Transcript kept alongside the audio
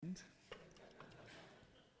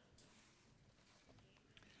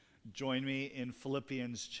Join me in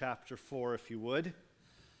Philippians chapter 4, if you would.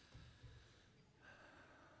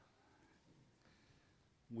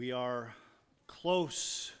 We are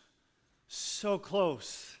close, so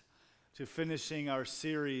close to finishing our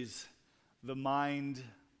series, The Mind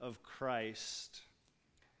of Christ.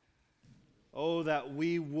 Oh, that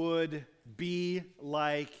we would be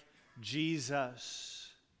like Jesus,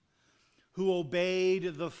 who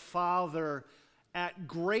obeyed the Father at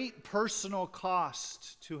great personal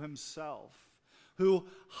cost to himself, who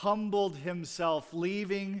humbled himself,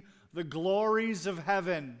 leaving the glories of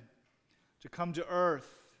heaven to come to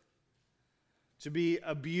earth, to be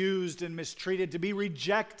abused and mistreated, to be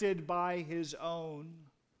rejected by his own,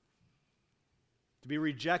 to be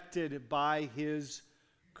rejected by his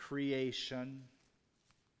creation,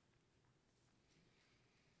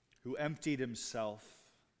 who emptied himself,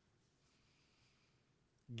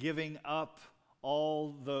 giving up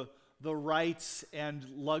all the rights and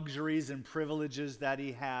luxuries and privileges that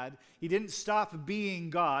he had. He didn't stop being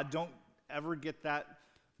God. Don't ever get that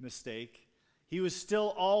mistake. He was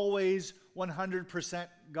still always 100%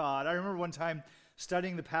 God. I remember one time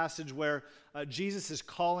studying the passage where Jesus is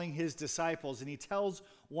calling his disciples, and he tells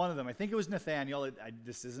one of them, I think it was Nathanael.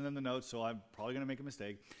 This isn't in the notes, so I'm probably going to make a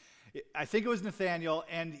mistake. I think it was Nathanael,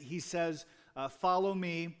 and he says, follow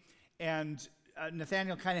me, and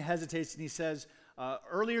Nathanael kind of hesitates, and he says,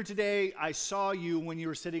 earlier today I saw you when you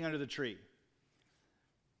were sitting under the tree.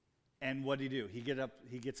 And what did he do?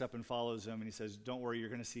 He gets up and follows him, and he says, don't worry, you're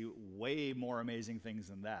going to see way more amazing things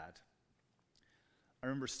than that. I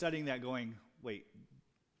remember studying that going, wait,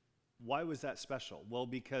 why was that special? Well,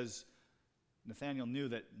 because Nathanael knew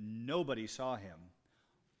that nobody saw him.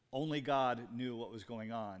 Only God knew what was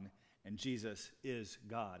going on, and Jesus is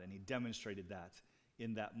God, and he demonstrated that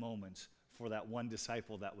in that moment for that one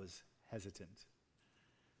disciple that was hesitant.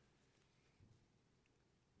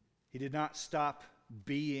 He did not stop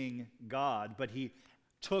being God, but he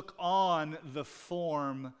took on the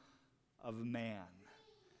form of man.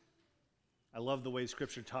 I love the way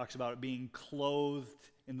Scripture talks about it being clothed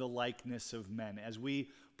in the likeness of men. As we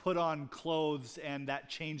put on clothes and that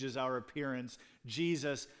changes our appearance,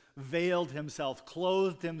 Jesus veiled himself,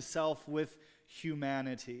 clothed himself with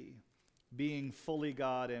humanity, being fully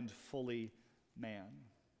God and fully man.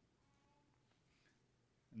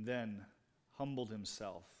 And then humbled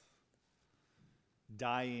himself,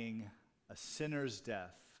 dying a sinner's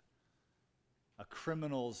death, a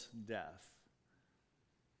criminal's death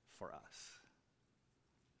for us.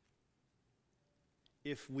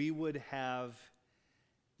 If we would have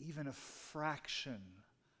even a fraction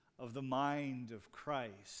of the mind of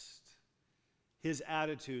Christ, his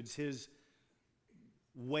attitudes, his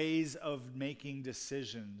ways of making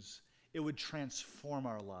decisions, it would transform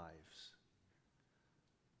our lives.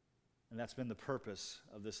 And that's been the purpose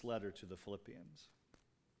of this letter to the Philippians.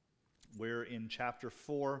 We're in chapter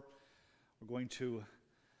 4. We're going to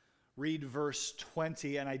read verse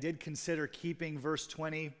 20, and I did consider keeping verse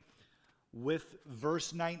 20 with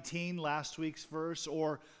verse 19, last week's verse,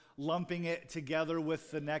 or lumping it together with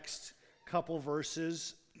the next couple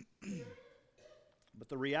verses. But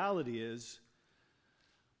the reality is,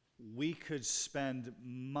 we could spend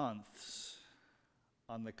months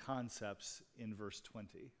on the concepts in verse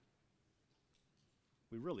 20.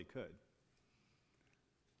 We really could.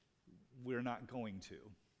 We're not going to.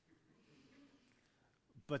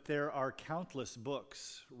 But there are countless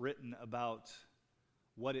books written about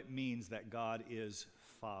what it means that God is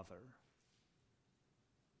Father.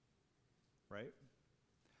 Right?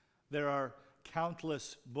 There are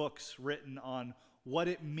countless books written on what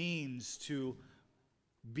it means to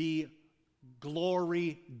be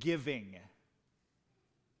glory-giving.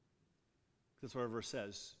 That's what our verse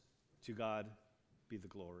says. To God be the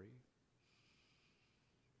glory.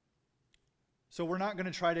 So we're not going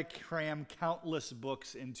to try to cram countless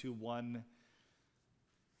books into one.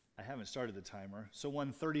 I haven't started the timer. So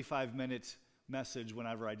one 35-minute message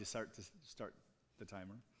whenever I start the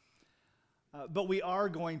timer. But we are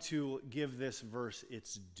going to give this verse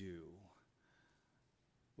its due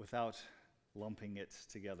without lumping it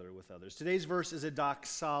together with others. Today's verse is a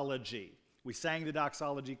doxology. We sang the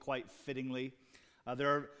doxology quite fittingly. There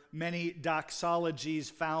are many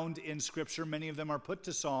doxologies found in Scripture. Many of them are put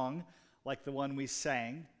to song, like the one we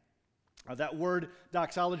sang. That word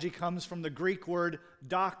doxology comes from the Greek word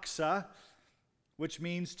doxa, which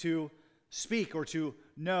means to speak or to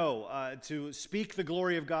know. To speak the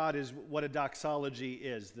glory of God is what a doxology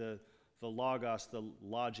is. The logos, the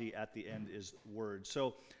logi at the end is word.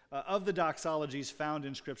 So of the doxologies found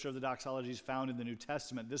in Scripture, of the doxologies found in the New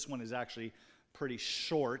Testament, this one is actually pretty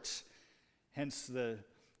short, hence the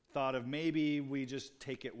thought of maybe we just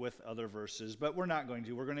take it with other verses, but we're not going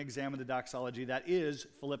to. We're going to examine the doxology that is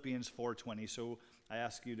Philippians 4:20. So I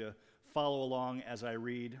ask you to follow along as I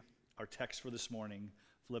read our text for this morning,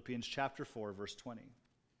 Philippians chapter 4, verse 20.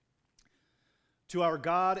 To our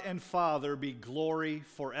God and Father be glory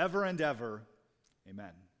forever and ever.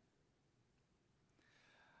 Amen.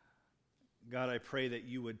 God, I pray that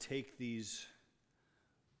you would take these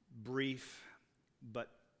brief but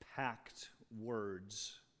packed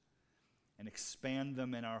words and expand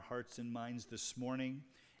them in our hearts and minds this morning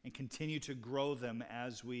and continue to grow them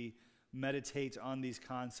as we meditate on these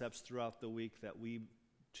concepts throughout the week, that we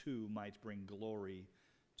too might bring glory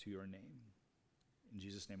to your name. In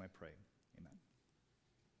Jesus' name I pray. Amen.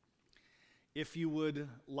 If you would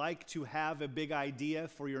like to have a big idea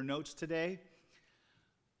for your notes today,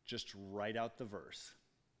 just write out the verse.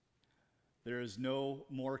 There is no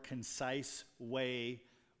more concise way,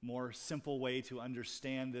 more simple way to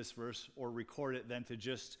understand this verse or record it than to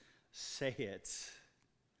just say it.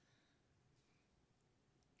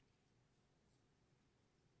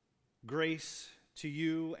 Grace to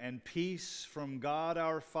you and peace from God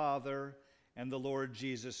our Father and the Lord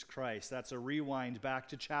Jesus Christ. That's a rewind back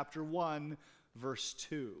to chapter 1, verse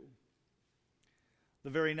 2. The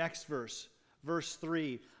very next verse, verse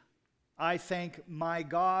 3. I thank my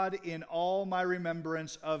God in all my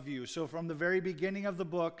remembrance of you. So from the very beginning of the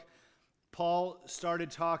book, Paul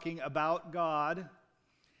started talking about God,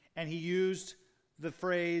 and he used the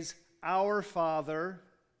phrase, our Father,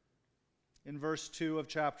 in verse 2 of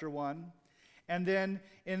chapter 1. And then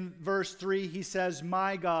in verse 3, he says,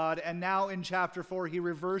 my God. And now in chapter 4, he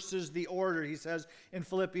reverses the order. He says in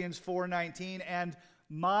Philippians 4:19, and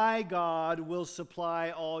my God will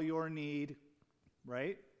supply all your need,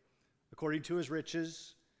 right? According to his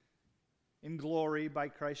riches in glory by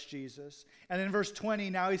Christ Jesus. And in verse 20,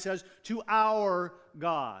 now he says, to our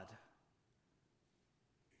God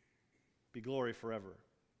be glory forever.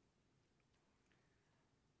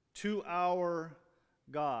 To our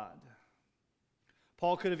God.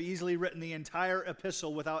 Paul could have easily written the entire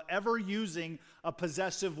epistle without ever using a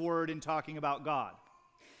possessive word in talking about God.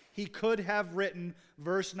 He could have written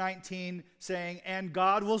verse 19 saying, and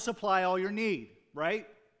God will supply all your need, right?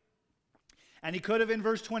 And he could have in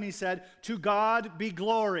verse 20 said, to God be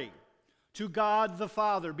glory. To God the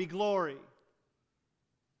Father be glory.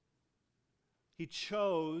 He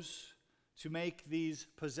chose to make these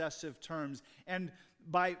possessive terms. And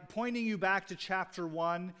by pointing you back to chapter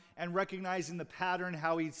 1 and recognizing the pattern,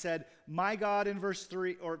 how he said, my God in verse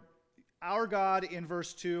 3, or our God in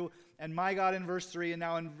verse 2, and my God in verse 3, and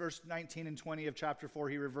now in verse 19 and 20 of chapter 4,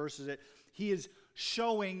 he reverses it. He is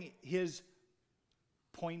showing his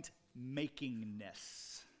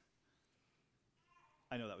point-makingness.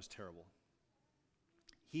 I know that was terrible.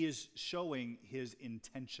 He is showing his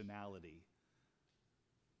intentionality.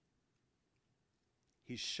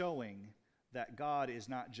 He's showing that God is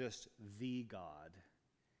not just the God.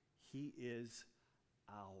 He is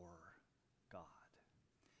our God.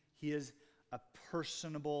 He is a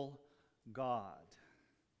personable God.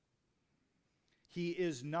 He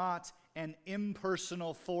is not an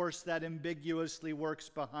impersonal force that ambiguously works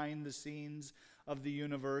behind the scenes of the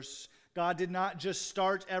universe. God did not just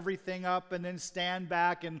start everything up and then stand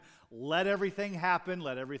back and let everything happen,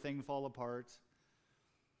 let everything fall apart.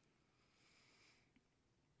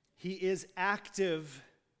 He is active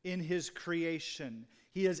in his creation.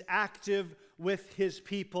 He is active with his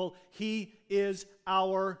people. He is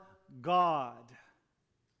our God.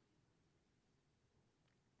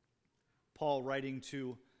 Paul, writing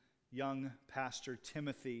to young pastor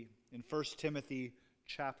Timothy in 1 Timothy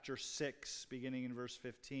chapter 6, beginning in verse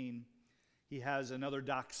 15, he has another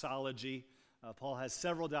doxology. Paul has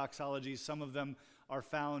several doxologies. Some of them are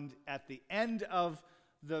found at the end of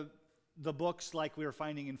the books, like we were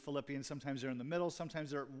finding in Philippians. Sometimes they're in the middle,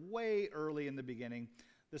 sometimes they're way early in the beginning.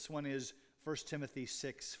 This one is 1 Timothy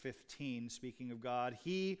 6:15, speaking of God.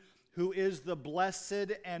 He who is the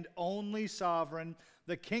blessed and only sovereign,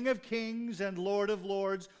 the King of kings and Lord of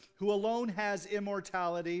lords, who alone has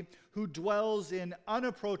immortality, who dwells in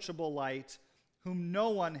unapproachable light, whom no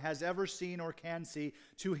one has ever seen or can see,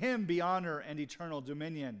 to him be honor and eternal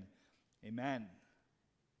dominion. Amen.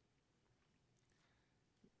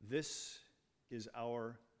 This is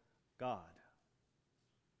our God,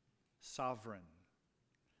 sovereign,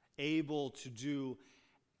 able to do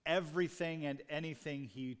everything and anything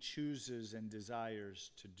he chooses and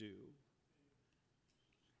desires to do,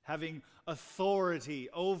 having authority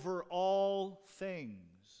over all things.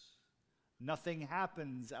 Nothing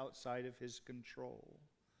happens outside of his control.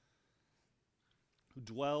 who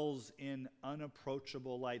dwells in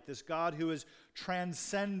unapproachable light, this God who is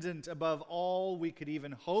transcendent above all we could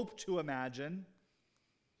even hope to imagine,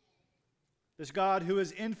 this God who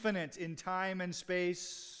is infinite in time and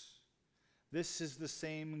space. This is the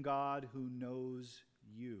same God who knows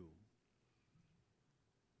you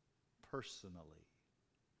personally.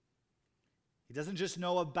 He doesn't just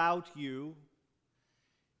know about you,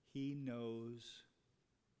 he knows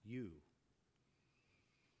you.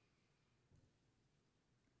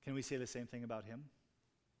 Can we say the same thing about him?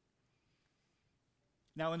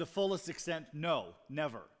 Now, in the fullest extent, no,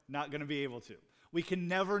 never. Not going to be able to. We can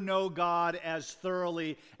never know God as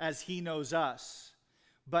thoroughly as he knows us.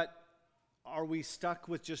 But are we stuck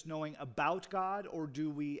with just knowing about God, or do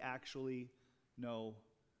we actually know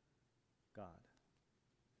God?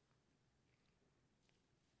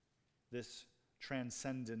 This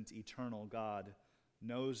transcendent, eternal God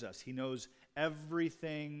knows us. He knows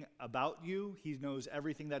everything about you. He knows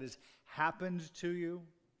everything that has happened to you.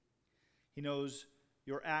 He knows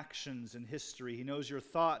your actions and history. He knows your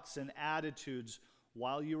thoughts and attitudes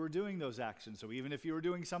while you were doing those actions. So even if you were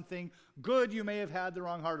doing something good, you may have had the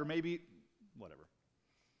wrong heart, or maybe whatever.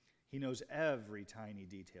 He knows every tiny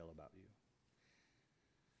detail about you.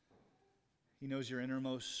 He knows your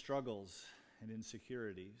innermost struggles and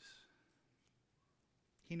insecurities.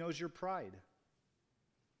 He knows your pride.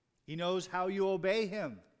 He knows how you obey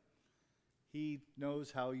him. He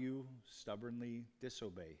knows how you stubbornly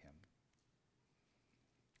disobey him.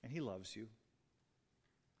 And he loves you.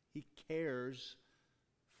 He cares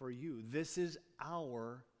for you. This is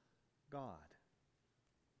our God.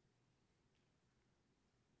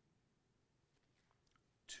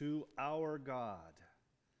 To our God,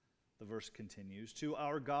 the verse continues, to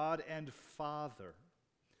our God and Father.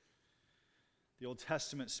 The Old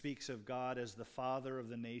Testament speaks of God as the father of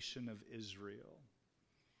the nation of Israel.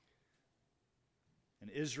 And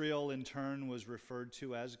Israel, in turn, was referred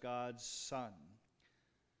to as God's son.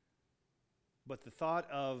 But the thought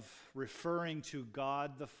of referring to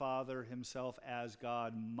God the Father himself as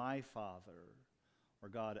God my Father, or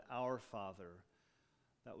God our Father,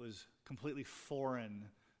 that was completely foreign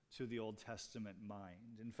to the Old Testament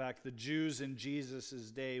mind. In fact, the Jews in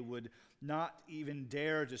Jesus' day would not even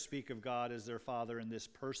dare to speak of God as their Father in this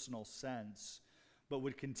personal sense, but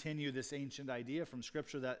would continue this ancient idea from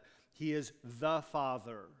Scripture that he is the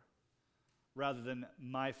Father rather than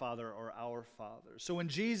my Father or our Father. So when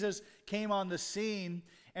Jesus came on the scene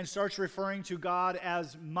and starts referring to God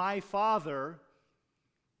as my Father,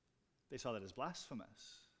 they saw that as blasphemous,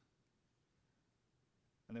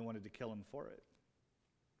 and they wanted to kill him for it.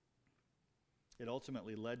 It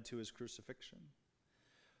ultimately led to his crucifixion.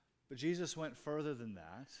 But Jesus went further than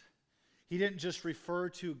that. He didn't just refer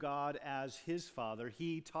to God as his Father.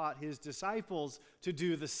 He taught his disciples to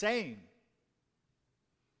do the same.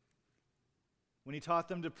 When he taught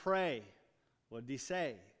them to pray, what did he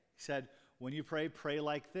say? He said, when you pray, pray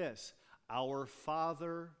like this: Our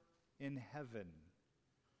Father in heaven,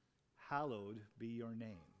 hallowed be your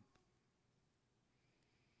name.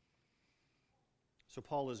 So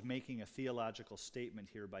Paul is making a theological statement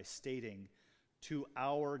here by stating, to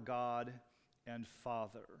our God and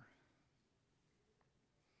Father.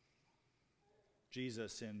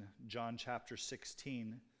 Jesus in John chapter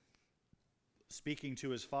 16, speaking to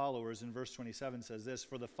his followers in verse 27, says this: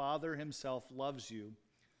 For the Father himself loves you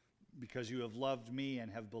because you have loved me and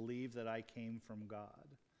have believed that I came from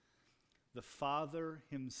God. The Father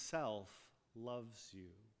himself loves you.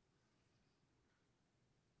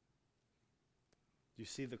 You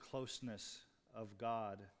see the closeness of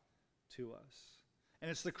God to us. And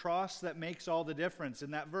it's the cross that makes all the difference.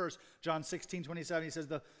 In that verse, John 16:27, he says,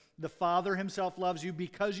 the Father himself loves you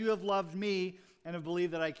because you have loved me and have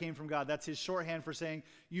believed that I came from God. That's his shorthand for saying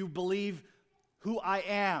you believe who I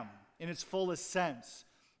am in its fullest sense.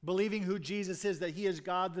 Believing who Jesus is, that he is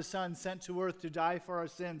God the Son sent to earth to die for our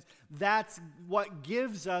sins. That's what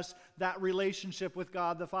gives us that relationship with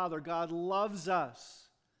God the Father. God loves us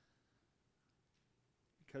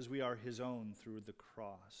because we are his own through the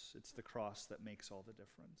cross. It's the cross that makes all the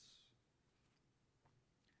difference.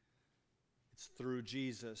 It's through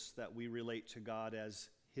Jesus that we relate to God as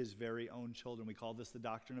his very own children. We call this the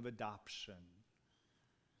doctrine of adoption.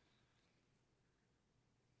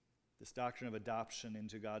 This doctrine of adoption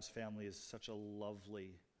into God's family is such a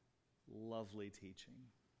lovely, lovely teaching.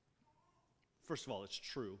 First of all, it's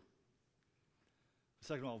true.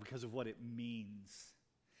 Second of all, because of what it means.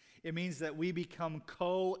 It means that we become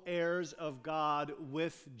co-heirs of God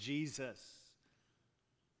with Jesus.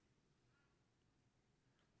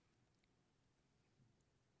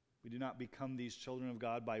 We do not become these children of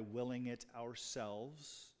God by willing it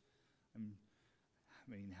ourselves. I'm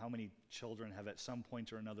I mean, how many children have at some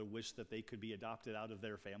point or another wished that they could be adopted out of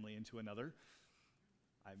their family into another?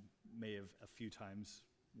 I may have a few times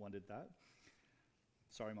wanted that.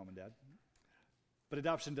 Sorry, Mom and Dad. But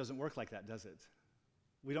adoption doesn't work like that, does it?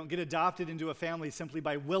 We don't get adopted into a family simply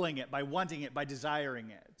by willing it, by wanting it, by desiring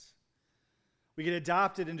it. We get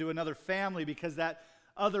adopted into another family because that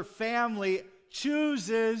other family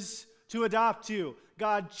chooses to adopt you.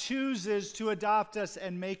 God chooses to adopt us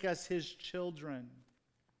and make us his children.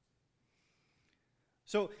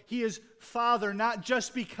 So he is Father not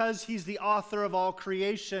just because he's the author of all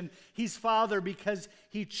creation. He's Father because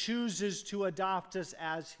he chooses to adopt us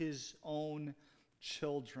as his own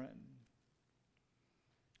children.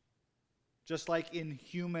 Just like in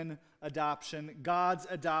human adoption, God's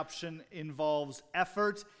adoption involves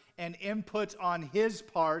effort and input on his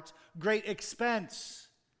part, great expense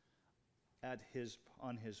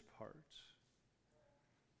on his part.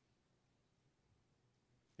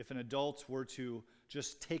 If an adult were to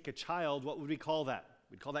just take a child, what would we call that?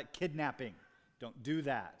 We'd call that kidnapping. Don't do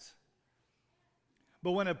that.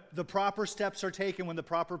 But when the proper steps are taken, when the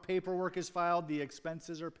proper paperwork is filed, the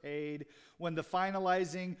expenses are paid, when the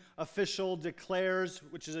finalizing official declares,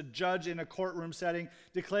 which is a judge in a courtroom setting,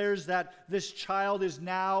 declares that this child is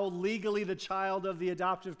now legally the child of the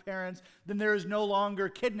adoptive parents, then there is no longer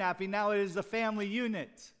kidnapping. Now it is the family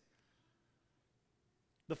unit.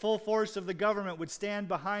 The full force of the government would stand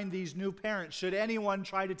behind these new parents should anyone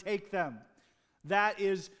try to take them. That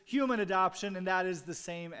is human adoption, and that is the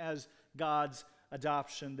same as God's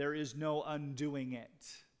adoption. There is no undoing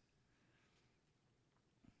it.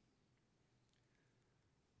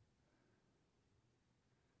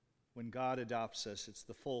 When God adopts us, it's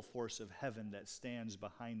the full force of heaven that stands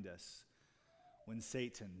behind us when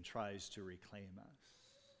Satan tries to reclaim us.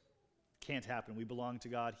 Can't happen. We belong to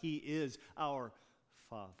God. He is our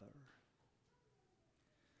Father.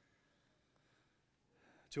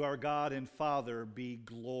 To our God and Father be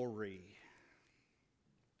glory.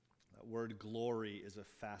 That word glory is a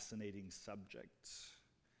fascinating subject.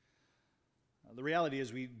 The reality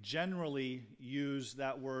is we generally use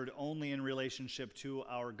that word only in relationship to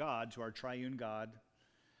our God, to our triune God,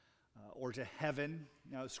 or to heaven.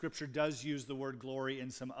 Now, Scripture does use the word glory in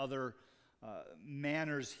some other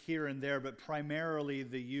manners here and there, but primarily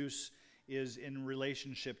the use is in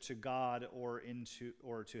relationship to God or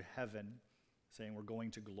to heaven, saying we're going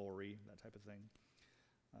to glory, that type of thing.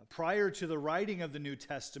 Prior to the writing of the New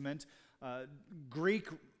Testament, Greek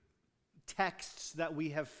texts that we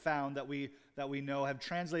have found, that we know, have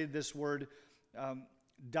translated this word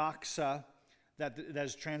doxa, that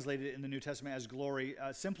is translated in the New Testament as glory,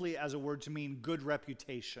 simply as a word to mean good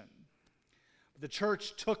reputation. The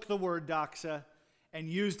church took the word doxa and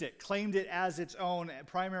used it, claimed it as its own,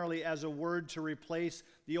 primarily as a word to replace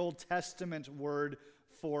the Old Testament word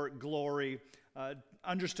for glory,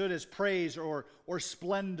 understood as praise or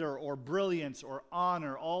splendor or brilliance or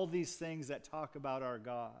honor, all these things that talk about our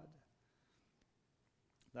God.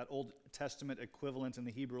 That Old Testament equivalent in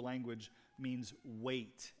the Hebrew language means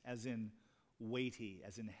weight, as in weighty,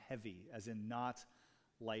 as in heavy, as in not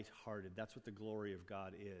lighthearted. That's what the glory of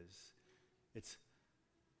God is. It's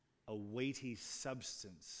a weighty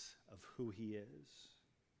substance of who he is.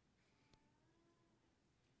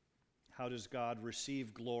 How does God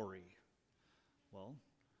receive glory? Well,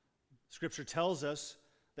 Scripture tells us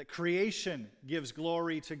that creation gives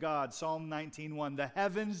glory to God. Psalm 19:1, the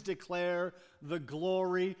heavens declare the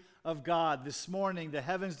glory of God. This morning, the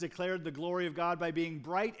heavens declared the glory of God by being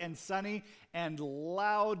bright and sunny and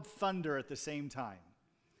loud thunder at the same time.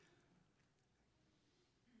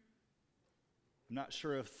 I'm not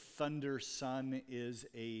sure if thunder sun is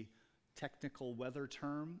a technical weather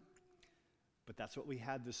term, but that's what we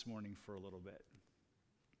had this morning for a little bit.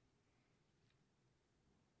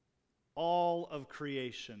 All of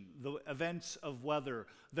creation, the events of weather,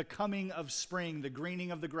 the coming of spring, the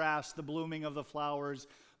greening of the grass, the blooming of the flowers,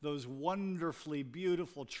 those wonderfully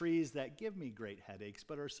beautiful trees that give me great headaches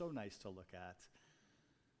but are so nice to look at,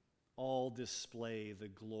 all display the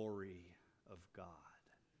glory of God.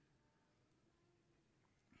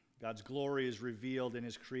 God's glory is revealed in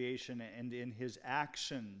his creation and in his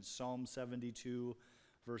actions. Psalm 72,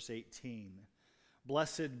 verse 18.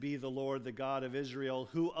 Blessed be the Lord, the God of Israel,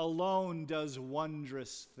 who alone does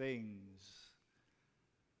wondrous things.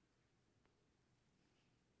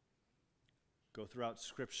 Go throughout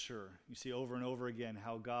Scripture. You see over and over again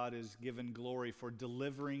how God is given glory for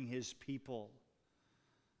delivering his people.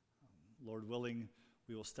 Lord willing,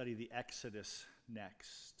 we will study the Exodus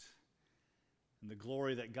next. And the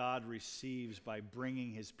glory that God receives by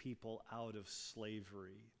bringing his people out of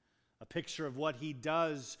slavery, a picture of what he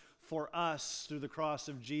does for us through the cross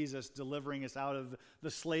of Jesus, delivering us out of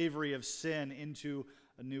the slavery of sin into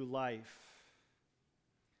a new life.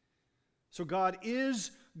 So God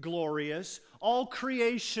is glorious. All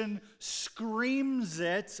creation screams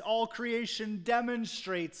it. All creation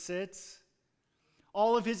demonstrates it.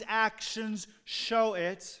 All of his actions show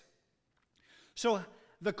it. So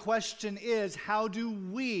the question is, how do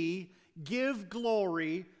we give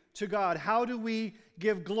glory to God? How do we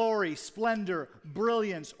give glory, splendor,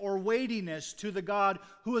 brilliance, or weightiness to the God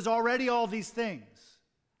who is already all these things?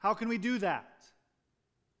 How can we do that?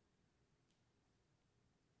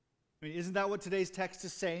 I mean, isn't that what today's text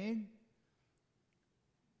is saying?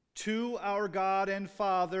 To our God and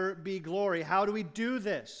Father be glory. How do we do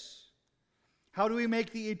this? How do we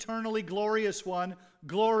make the eternally glorious one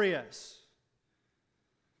glorious?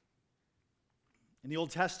 In the Old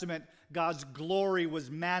Testament, God's glory was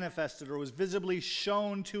manifested or was visibly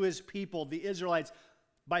shown to his people, the Israelites,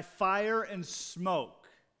 by fire and smoke.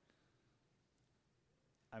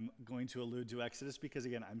 I'm going to allude to Exodus because,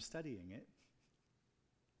 again, I'm studying it.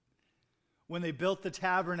 When they built the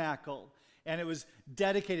tabernacle and it was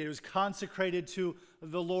dedicated, it was consecrated to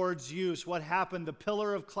the Lord's use, what happened? The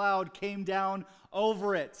pillar of cloud came down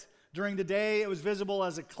over it. During the day, it was visible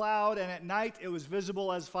as a cloud, and at night, it was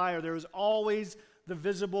visible as fire. There was always the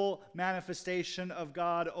visible manifestation of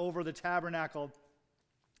God over the tabernacle.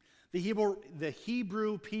 The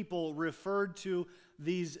Hebrew people referred to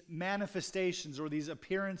these manifestations or these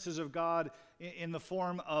appearances of God in the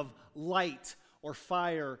form of light or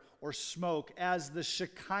fire or smoke as the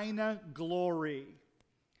Shekinah glory.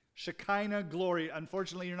 Shekinah glory.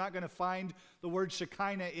 Unfortunately, you're not going to find the word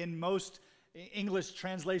Shekinah in most English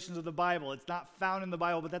translations of the Bible. It's not found in the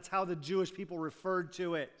Bible, but that's how the Jewish people referred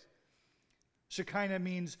to it. Shekinah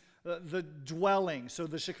means the dwelling. So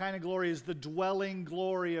the Shekinah glory is the dwelling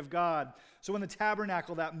glory of God. So when the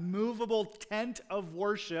tabernacle, that movable tent of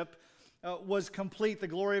worship, was complete, the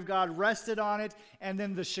glory of God rested on it, and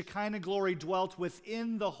then the Shekinah glory dwelt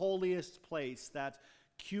within the holiest place, that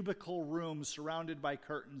cubicle room surrounded by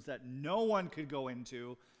curtains that no one could go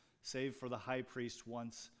into save for the high priest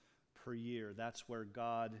once per year. That's where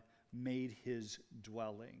God made his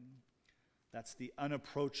dwelling. That's the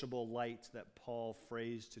unapproachable light that Paul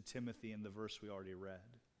phrased to Timothy in the verse we already read.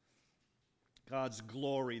 God's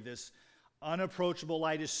glory, this unapproachable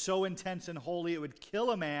light, is so intense and holy it would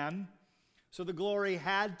kill a man. So the glory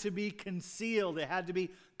had to be concealed. It had to be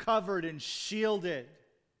covered and shielded.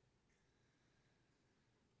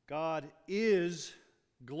 God is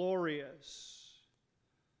glorious.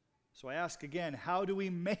 So I ask again, how do we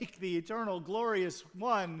make the eternal glorious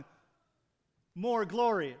one more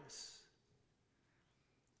glorious?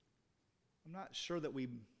 I'm not sure that we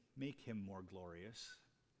make him more glorious.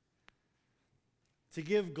 To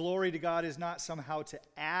give glory to God is not somehow to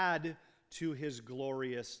add to his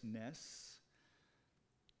gloriousness,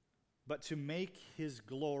 but to make his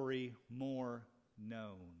glory more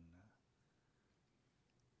known.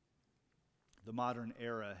 The modern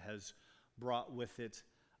era has brought with it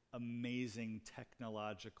amazing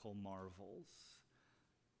technological marvels.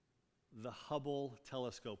 The Hubble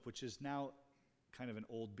telescope, which is now kind of an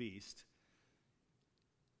old beast,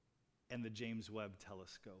 and the James Webb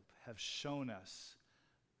telescope have shown us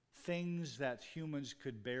things that humans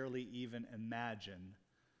could barely even imagine,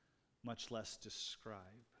 much less describe.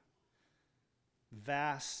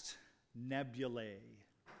 Vast nebulae,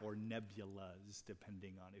 or nebulas,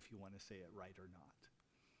 depending on if you want to say it right or not.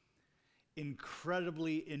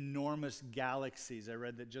 Incredibly enormous galaxies. I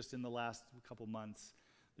read that just in the last couple months,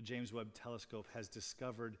 the James Webb telescope has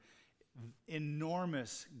discovered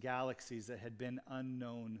enormous galaxies that had been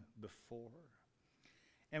unknown before.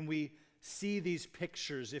 And we see these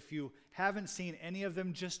pictures. If you haven't seen any of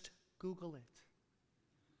them, just Google it.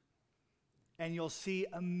 And you'll see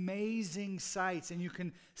amazing sights, and you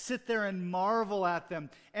can sit there and marvel at them.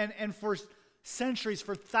 And for centuries,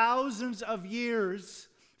 for thousands of years,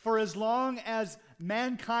 for as long as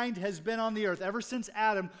mankind has been on the earth, ever since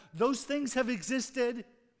Adam, those things have existed,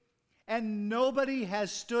 and nobody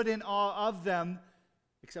has stood in awe of them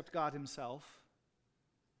except God himself,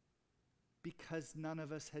 because none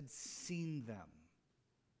of us had seen them.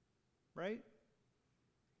 Right?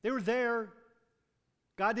 They were there.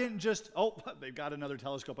 God didn't just, they've got another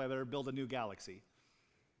telescope, I better build a new galaxy.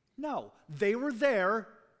 No, they were there,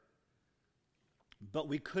 but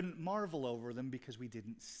we couldn't marvel over them because we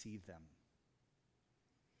didn't see them.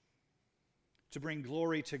 To bring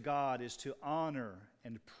glory to God is to honor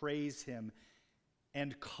and praise him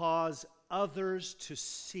and cause others to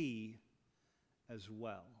see as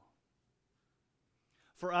well.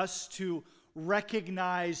 For us to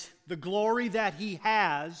recognize the glory that he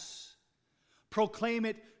has, proclaim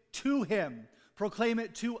it to him, proclaim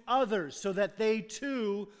it to others, so that they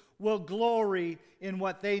too will glory in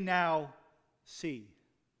what they now see.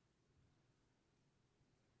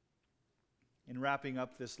 In wrapping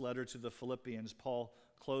up this letter to the Philippians, Paul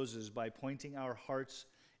closes by pointing our hearts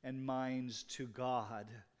and minds to God,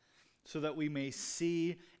 so that we may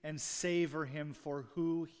see and savor him for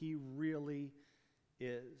who he really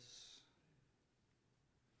is.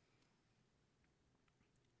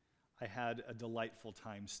 I had a delightful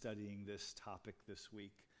time studying this topic this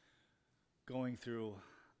week, going through,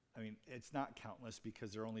 it's not countless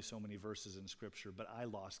because there are only so many verses in Scripture, but I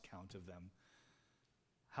lost count of them.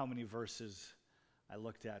 How many verses I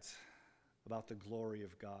looked at about the glory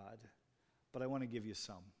of God. But I want to give you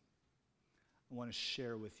some. I want to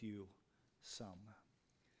share with you some.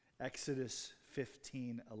 Exodus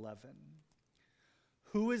 15:11.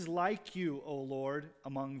 Who is like you, O Lord,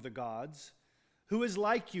 among the gods? Who is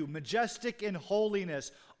like you, majestic in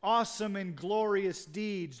holiness, awesome in glorious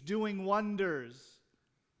deeds, doing wonders?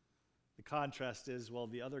 The contrast is, well,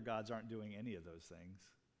 the other gods aren't doing any of those things.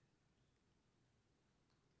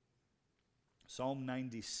 Psalm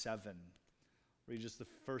 97. Read just the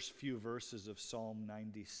first few verses of Psalm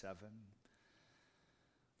 97.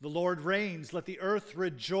 The Lord reigns, let the earth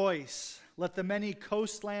rejoice, let the many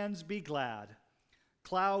coastlands be glad.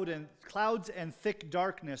 Clouds and thick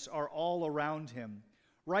darkness are all around him.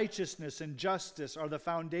 Righteousness and justice are the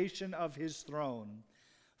foundation of his throne.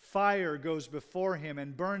 Fire goes before him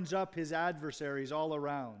and burns up his adversaries all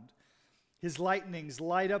around. His lightnings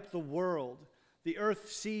light up the world. The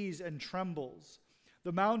earth sees and trembles.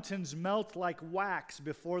 The mountains melt like wax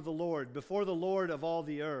before the Lord of all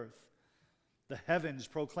the earth. The heavens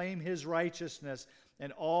proclaim his righteousness,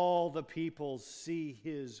 and all the peoples see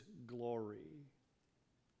his glory.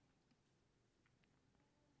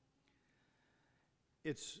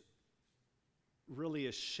 It's really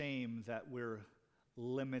a shame that we're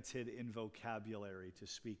limited in vocabulary to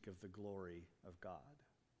speak of the glory of God.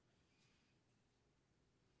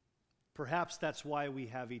 Perhaps that's why we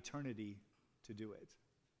have eternity to do it.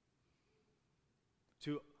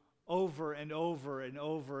 To over and over and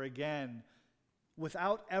over again,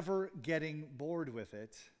 without ever getting bored with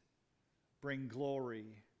it, bring glory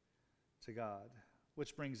to God.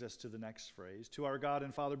 Which brings us to the next phrase. To our God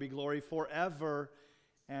and Father be glory forever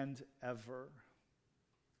and ever.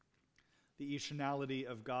 The eternality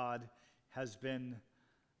of God has been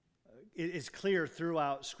it is clear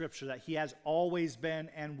throughout Scripture that he has always been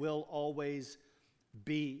and will always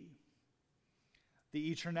be.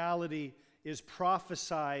 The eternality is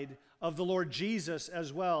prophesied of the Lord Jesus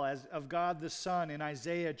as well as of God the Son in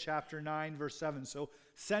Isaiah chapter 9, verse 7. So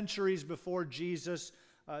centuries before Jesus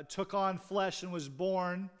took on flesh and was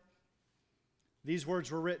born, these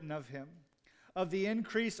words were written of him. Of the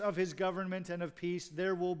increase of his government and of peace,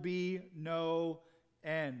 there will be no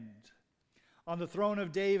end. On the throne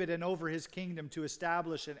of David and over his kingdom, to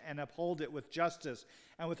establish it and uphold it with justice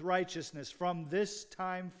and with righteousness from this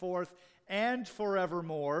time forth and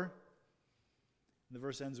forevermore. And the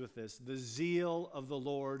verse ends with this: the zeal of the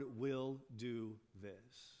Lord will do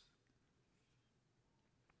this.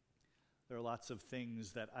 There are lots of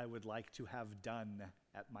things that I would like to have done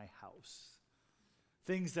at my house.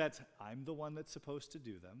 Things that I'm the one that's supposed to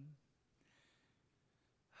do them.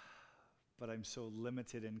 But I'm so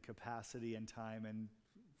limited in capacity and time and,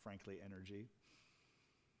 frankly, energy.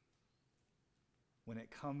 When it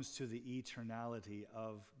comes to the eternality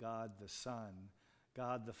of God the Son,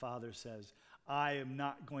 God the Father says, I am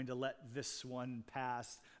not going to let this one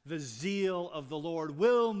pass. The zeal of the Lord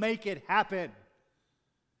will make it happen.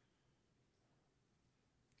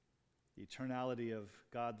 The eternality of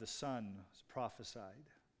God the Son was prophesied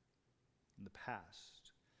in the past.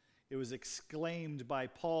 It was exclaimed by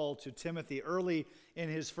Paul to Timothy early in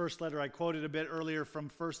his first letter. I quoted a bit earlier from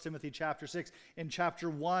 1 Timothy chapter 6. In chapter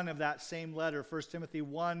 1 of that same letter, 1 Timothy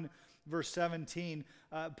 1, verse 17,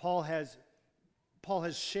 Paul has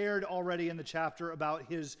shared already in the chapter about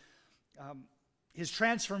his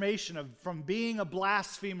transformation from being a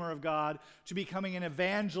blasphemer of God to becoming an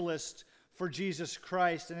evangelist for Jesus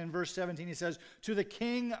Christ. And in verse 17 he says, to the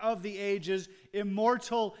King of the ages,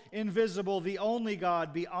 immortal, invisible, the only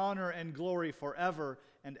God, be honor and glory forever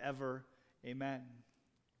and ever. Amen.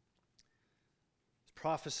 It's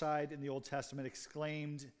prophesied in the Old Testament,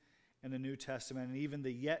 exclaimed in the New Testament, and even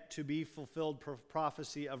the yet to be fulfilled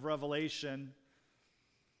prophecy of Revelation.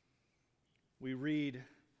 We read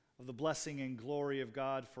of the blessing and glory of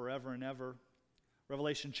God forever and ever.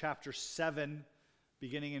 Revelation chapter 7,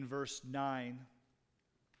 beginning in verse 9.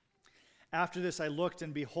 After this I looked,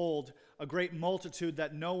 and behold, a great multitude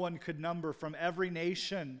that no one could number, from every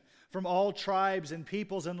nation, from all tribes and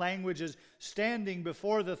peoples and languages, standing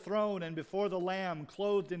before the throne and before the Lamb,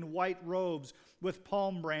 clothed in white robes, with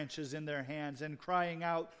palm branches in their hands, and crying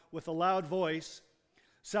out with a loud voice,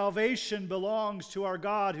 "Salvation belongs to our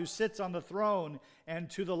God who sits on the throne and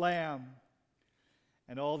to the Lamb."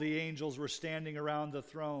 And all the angels were standing around the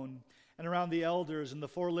throne and around the elders and the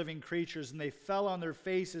four living creatures, and they fell on their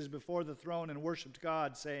faces before the throne and worshipped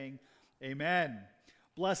God, saying, "Amen.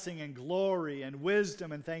 Blessing and glory and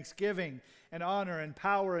wisdom and thanksgiving and honor and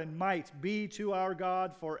power and might be to our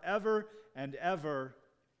God forever and ever.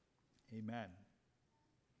 Amen."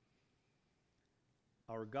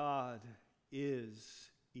 Our God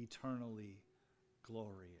is eternally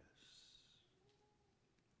glorious,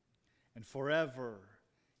 and forever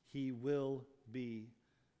he will be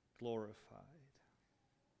glorified.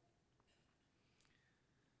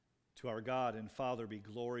 To our God and Father be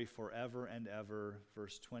glory forever and ever.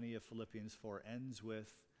 Verse 20 of Philippians 4 ends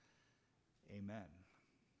with Amen.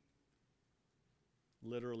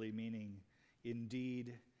 Literally meaning,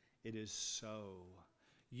 indeed it is so.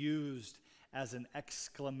 Used as an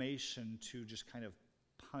exclamation to just kind of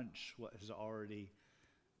punch what has already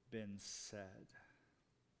been said.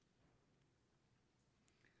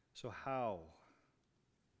 So how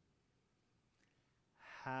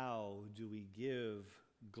do we give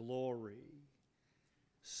glory,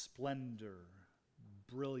 splendor,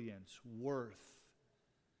 brilliance, worth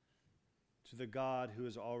to the God who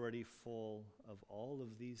is already full of all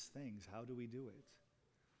of these things? How do we do it?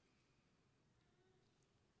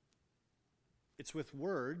 It's with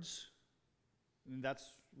words, and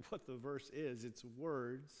that's what the verse is. It's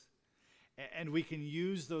words. And we can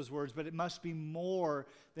use those words, but it must be more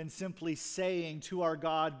than simply saying, "To our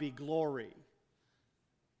God be glory."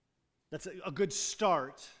 That's a good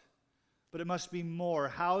start, but it must be more.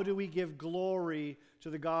 How do we give glory to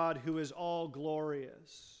the God who is all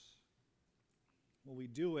glorious? Well, we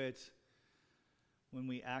do it when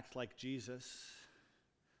we act like Jesus.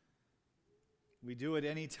 We do it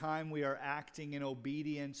anytime we are acting in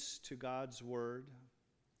obedience to God's word.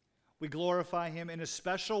 We glorify him in a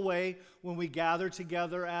special way when we gather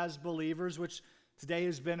together as believers, which today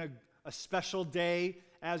has been a special day,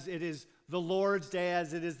 as it is the Lord's Day,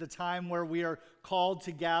 as it is the time where we are called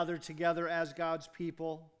to gather together as God's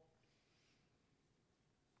people.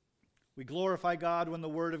 We glorify God when the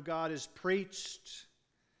word of God is preached.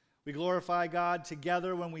 We glorify God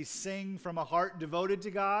together when we sing from a heart devoted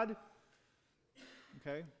to God.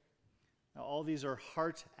 Okay? Now, all these are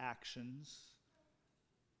heart actions.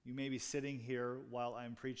 You may be sitting here while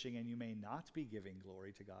I'm preaching and you may not be giving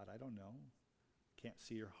glory to God. I don't know. Can't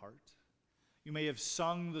see your heart. You may have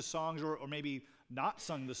sung the songs or maybe not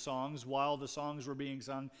sung the songs while the songs were being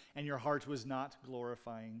sung and your heart was not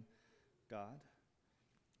glorifying God.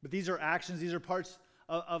 But these are actions, these are parts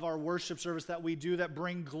of our worship service that we do that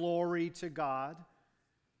bring glory to God.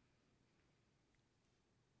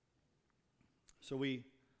 So we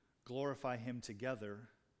glorify him together.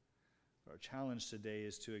 Our challenge today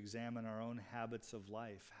is to examine our own habits of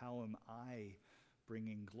life. How am I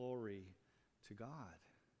bringing glory to God?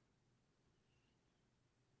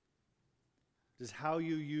 Does how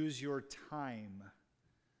you use your time,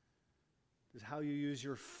 does how you use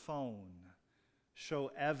your phone show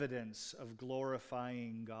evidence of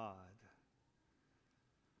glorifying God?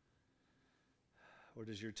 Or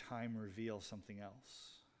does your time reveal something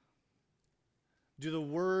else? Do the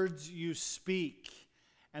words you speak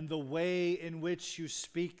and the way in which you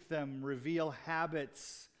speak them reveal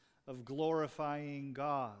habits of glorifying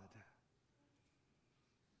God?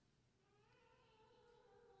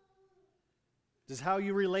 Does how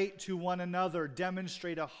you relate to one another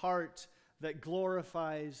demonstrate a heart that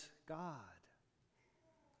glorifies God?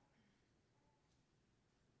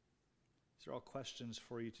 These are all questions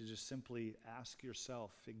for you to just simply ask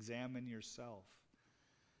yourself, examine yourself.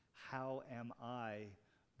 How am I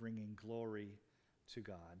bringing glory to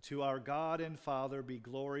God? To our God and Father be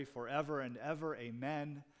glory forever and ever.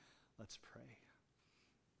 Amen. Let's pray.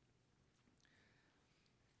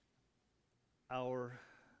 Our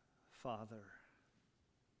Father,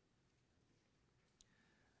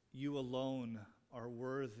 you alone are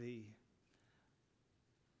worthy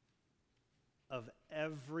of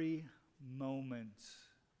every moment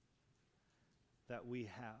that we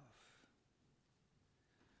have.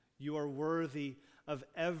 You are worthy of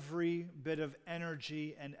every bit of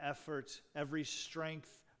energy and effort, every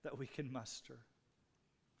strength that we can muster.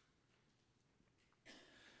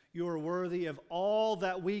 You are worthy of all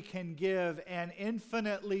that we can give and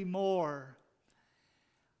infinitely more.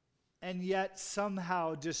 And yet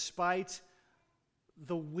somehow, despite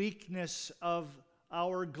the weakness of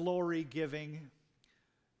our glory giving,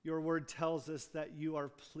 your word tells us that you are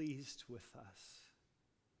pleased with us.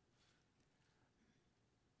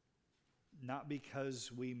 Not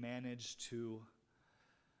because we managed to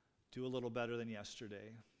do a little better than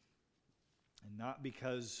yesterday, and not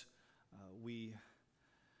because we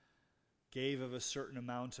gave of a certain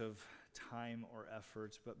amount of time or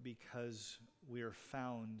effort, but because we are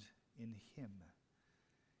found in Him,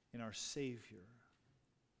 in our Savior.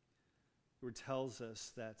 The word tells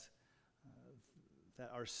us that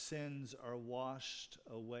our sins are washed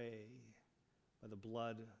away by the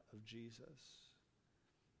blood of Jesus.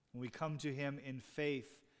 When we come to Him in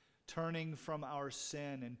faith, turning from our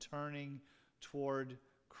sin and turning toward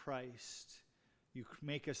Christ, you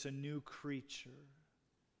make us a new creature.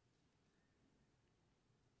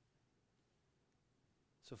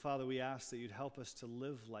 So, Father, we ask that you'd help us to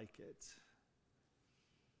live like it.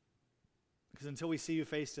 Because until we see you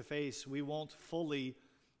face to face, we won't fully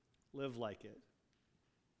live like it.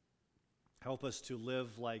 Help us to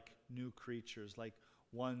live like new creatures, like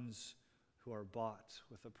ones who are bought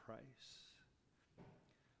with a price.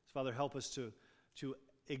 So, Father, help us to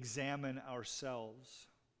examine ourselves,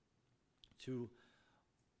 to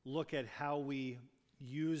look at how we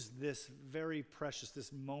use this very precious,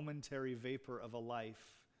 this momentary vapor of a life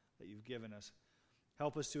that you've given us.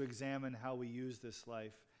 Help us to examine how we use this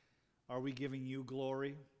life. Are we giving you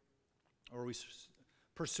glory, or are we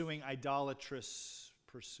pursuing idolatrous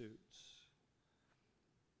pursuits?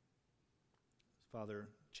 Father,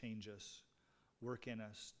 change us, work in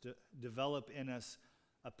us, develop in us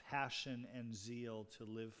a passion and zeal to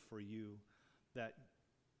live for you, that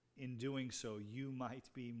in doing so you might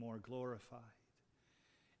be more glorified.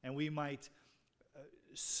 And we might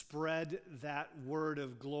spread that word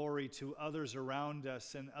of glory to others around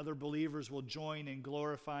us, and other believers will join in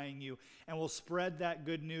glorifying you, and will spread that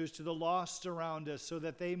good news to the lost around us so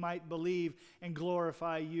that they might believe and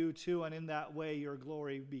glorify you too, and in that way your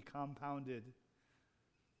glory be compounded.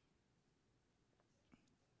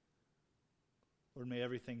 Lord, may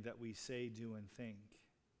everything that we say, do, and think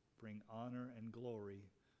bring honor and glory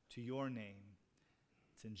to your name.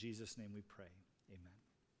 It's in Jesus' name we pray.